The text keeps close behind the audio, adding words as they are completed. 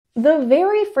The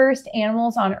very first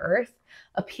animals on Earth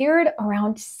appeared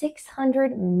around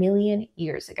 600 million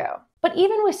years ago. But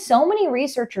even with so many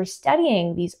researchers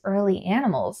studying these early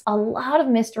animals, a lot of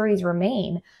mysteries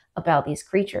remain about these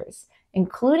creatures,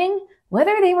 including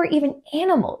whether they were even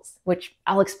animals, which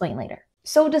I'll explain later.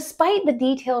 So despite the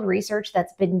detailed research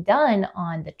that's been done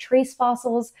on the trace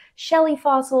fossils, shelly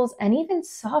fossils, and even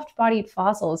soft-bodied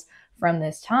fossils from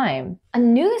this time, a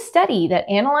new study that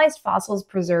analyzed fossils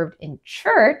preserved in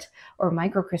chert, or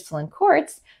microcrystalline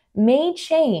quartz, may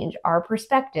change our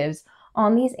perspectives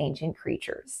on these ancient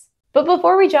creatures. But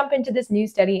before we jump into this new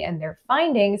study and their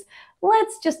findings,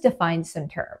 let's just define some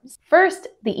terms. First,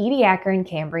 the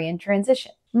Ediacaran-Cambrian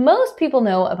Transition. Most people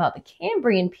know about the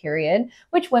Cambrian period,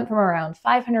 which went from around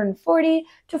 540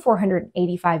 to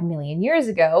 485 million years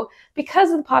ago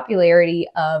because of the popularity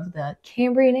of the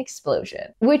Cambrian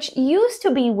explosion, which used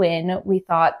to be when we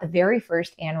thought the very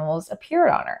first animals appeared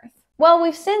on Earth. Well,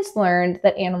 we've since learned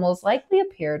that animals likely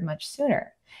appeared much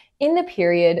sooner, in the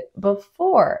period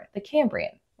before the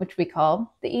Cambrian, which we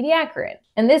call the Ediacaran.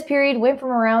 And this period went from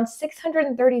around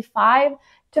 635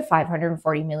 to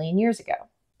 540 million years ago.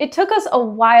 It took us a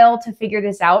while to figure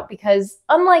this out because,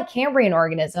 unlike Cambrian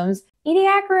organisms,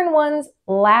 Ediacaran ones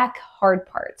lack hard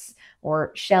parts,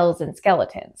 or shells and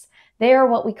skeletons. They are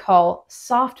what we call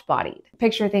soft-bodied.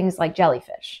 Picture things like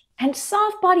jellyfish. And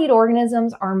soft-bodied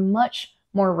organisms are much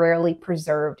more rarely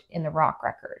preserved in the rock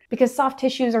record because soft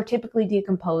tissues are typically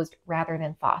decomposed rather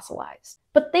than fossilized.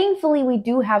 But thankfully, we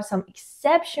do have some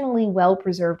exceptionally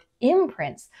well-preserved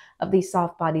imprints of these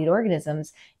soft-bodied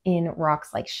organisms in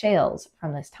rocks like shales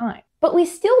from this time. But we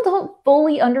still don't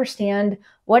fully understand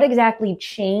what exactly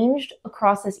changed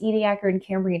across this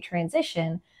Ediacaran-Cambrian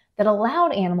transition that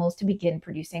allowed animals to begin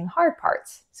producing hard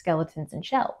parts, skeletons, and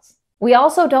shells. We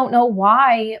also don't know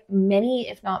why many,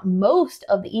 if not most,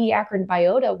 of the Ediacaran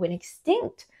biota went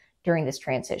extinct during this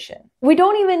transition. We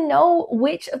don't even know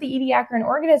which of the Ediacaran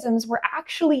organisms were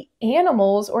actually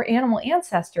animals or animal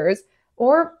ancestors,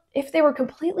 or if they were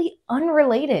completely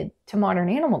unrelated to modern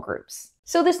animal groups.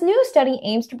 So this new study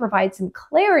aims to provide some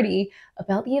clarity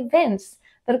about the events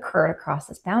that occurred across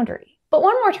this boundary. But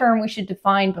one more term we should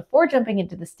define before jumping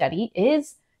into the study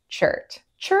is chert.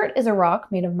 Chert is a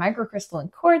rock made of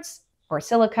microcrystalline quartz, or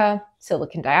silica,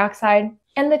 silicon dioxide,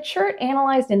 and the chert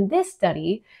analyzed in this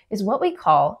study is what we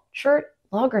call Chert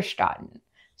Lagerstätten.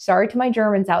 Sorry to my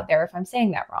Germans out there if I'm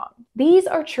saying that wrong. These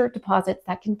are chert deposits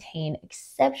that contain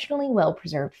exceptionally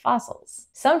well-preserved fossils,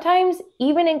 sometimes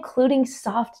even including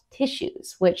soft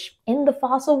tissues, which in the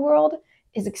fossil world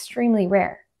is extremely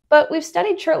rare. But we've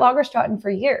studied Chert Lagerstätten for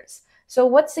years, so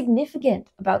what's significant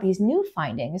about these new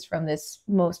findings from this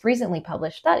most recently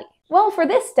published study? Well, for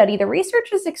this study, the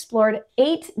researchers explored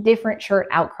 8 different chert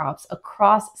outcrops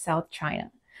across South China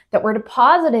that were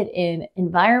deposited in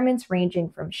environments ranging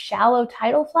from shallow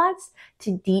tidal flats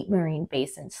to deep marine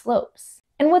basin slopes.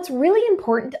 And what's really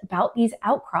important about these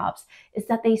outcrops is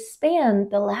that they span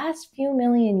the last few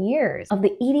million years of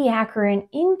the Ediacaran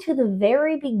into the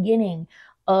very beginning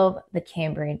of the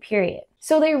Cambrian period.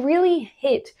 So they really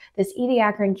hit this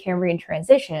Ediacaran-Cambrian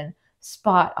transition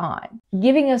spot on,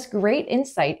 giving us great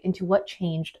insight into what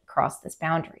changed across this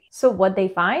boundary. So what'd they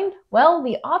find? Well,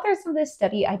 the authors of this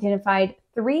study identified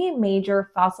 3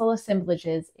 major fossil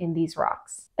assemblages in these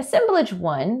rocks. Assemblage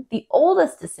 1, the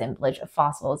oldest assemblage of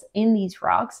fossils in these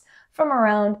rocks, from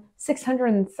around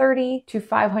 630 to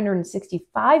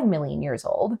 565 million years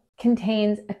old,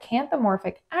 contains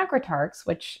acanthomorphic acritarchs,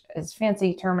 which is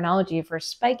fancy terminology for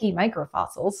spiky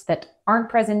microfossils that aren't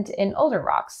present in older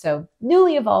rocks, so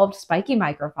newly evolved spiky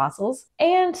microfossils,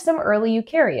 and some early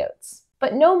eukaryotes,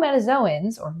 but no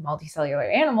metazoans or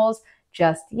multicellular animals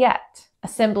just yet.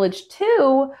 Assemblage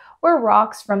 2 were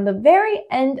rocks from the very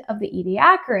end of the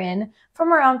Ediacaran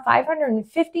from around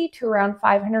 550 to around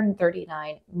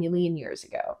 539 million years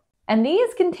ago. And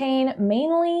these contain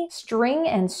mainly string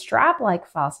and strap-like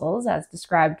fossils as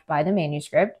described by the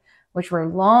manuscript, which were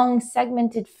long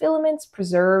segmented filaments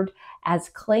preserved as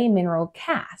clay mineral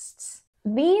casts.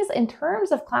 These, in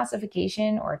terms of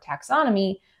classification or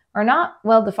taxonomy, are not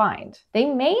well defined. They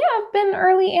may have been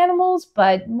early animals,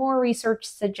 but more research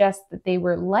suggests that they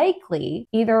were likely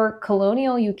either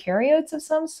colonial eukaryotes of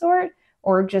some sort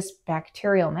or just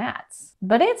bacterial mats.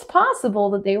 But it's possible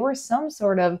that they were some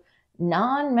sort of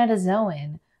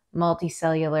non-metazoan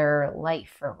multicellular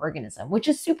life or organism, which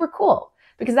is super cool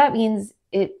because that means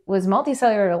it was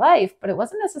multicellular life, but it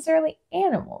wasn't necessarily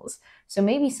animals. So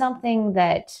maybe something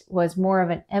that was more of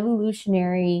an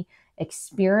evolutionary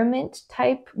experiment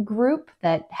type group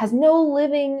that has no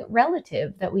living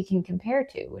relative that we can compare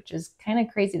to, which is kind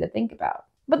of crazy to think about.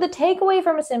 But the takeaway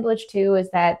from assemblage 2 is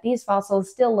that these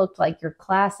fossils still looked like your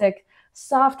classic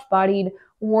soft-bodied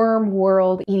worm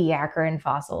world Ediacaran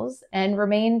fossils and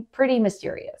remain pretty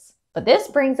mysterious. But this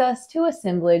brings us to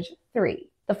assemblage 3.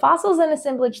 The fossils in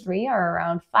assemblage 3 are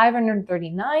around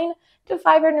 539 to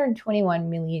 521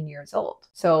 million years old,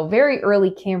 so very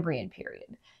early Cambrian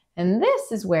period. And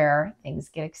this is where things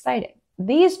get exciting.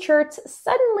 These cherts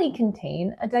suddenly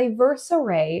contain a diverse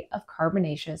array of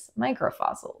carbonaceous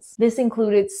microfossils. This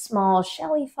included small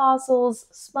shelly fossils,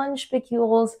 sponge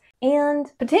spicules,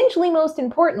 and, potentially most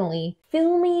importantly,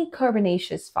 filmy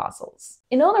carbonaceous fossils.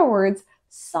 In other words,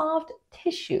 soft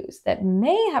tissues that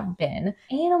may have been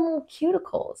animal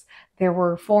cuticles. There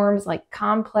were forms like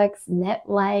complex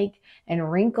net-like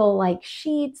and wrinkle-like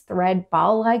sheets, thread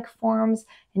ball-like forms,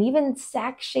 and even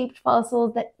sac-shaped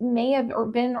fossils that may have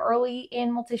been early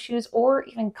animal tissues, or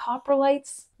even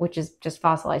coprolites, which is just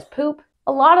fossilized poop.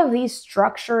 A lot of these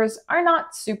structures are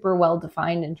not super well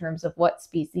defined in terms of what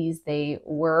species they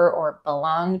were or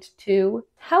belonged to.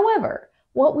 However,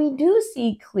 what we do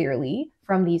see clearly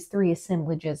from these 3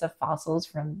 assemblages of fossils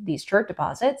from these chert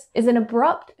deposits is an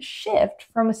abrupt shift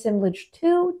from assemblage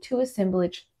 2 to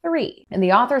assemblage 3. And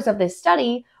the authors of this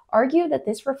study argue that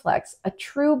this reflects a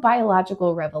true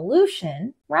biological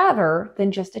revolution rather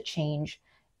than just a change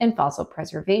in fossil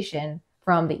preservation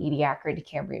from the Ediacaran to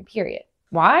Cambrian period.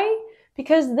 Why?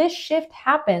 Because this shift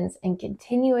happens in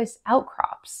continuous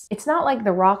outcrops. It's not like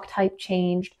the rock type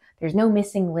changed. There's no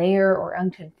missing layer or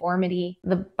unconformity.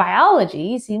 The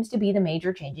biology seems to be the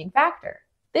major changing factor.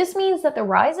 This means that the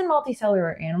rise in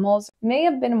multicellular animals may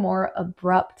have been more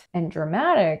abrupt and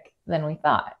dramatic than we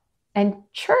thought. And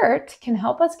Chert can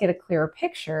help us get a clearer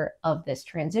picture of this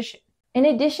transition. In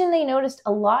addition, they noticed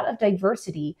a lot of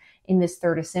diversity in this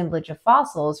 3rd assemblage of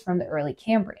fossils from the early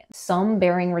Cambrian, some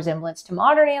bearing resemblance to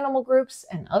modern animal groups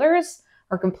and others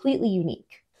are completely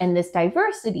unique. And this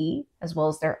diversity, as well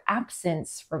as their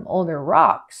absence from older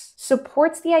rocks,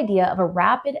 supports the idea of a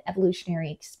rapid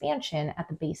evolutionary expansion at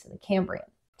the base of the Cambrian.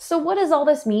 So what does all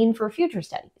this mean for future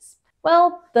studies?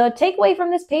 Well, the takeaway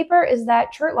from this paper is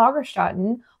that Chert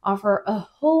Lagerstätten offer a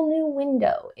whole new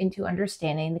window into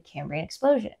understanding the Cambrian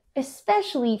explosion,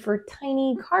 especially for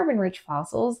tiny carbon-rich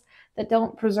fossils that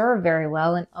don't preserve very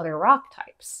well in other rock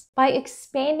types. By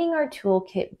expanding our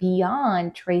toolkit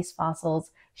beyond trace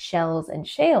fossils, shells, and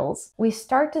shales, we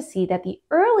start to see that the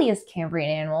earliest Cambrian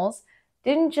animals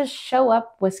didn't just show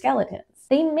up with skeletons.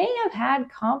 They may have had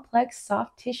complex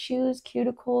soft tissues,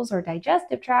 cuticles, or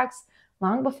digestive tracts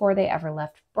long before they ever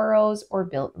left burrows or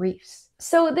built reefs.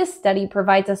 So this study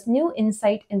provides us new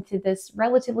insight into this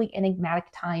relatively enigmatic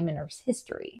time in Earth's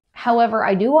history. However,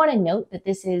 I do want to note that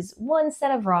this is one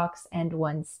set of rocks and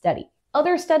one study.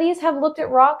 Other studies have looked at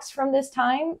rocks from this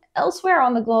time elsewhere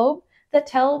on the globe that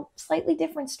tell slightly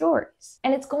different stories.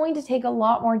 And it's going to take a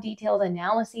lot more detailed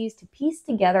analyses to piece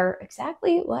together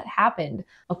exactly what happened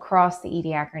across the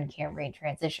Ediacaran-Cambrian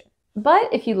transition.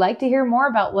 But if you'd like to hear more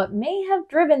about what may have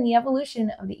driven the evolution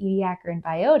of the Ediacaran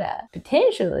biota,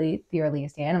 potentially the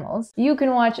earliest animals, you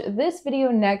can watch this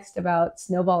video next about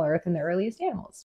Snowball Earth and the earliest animals.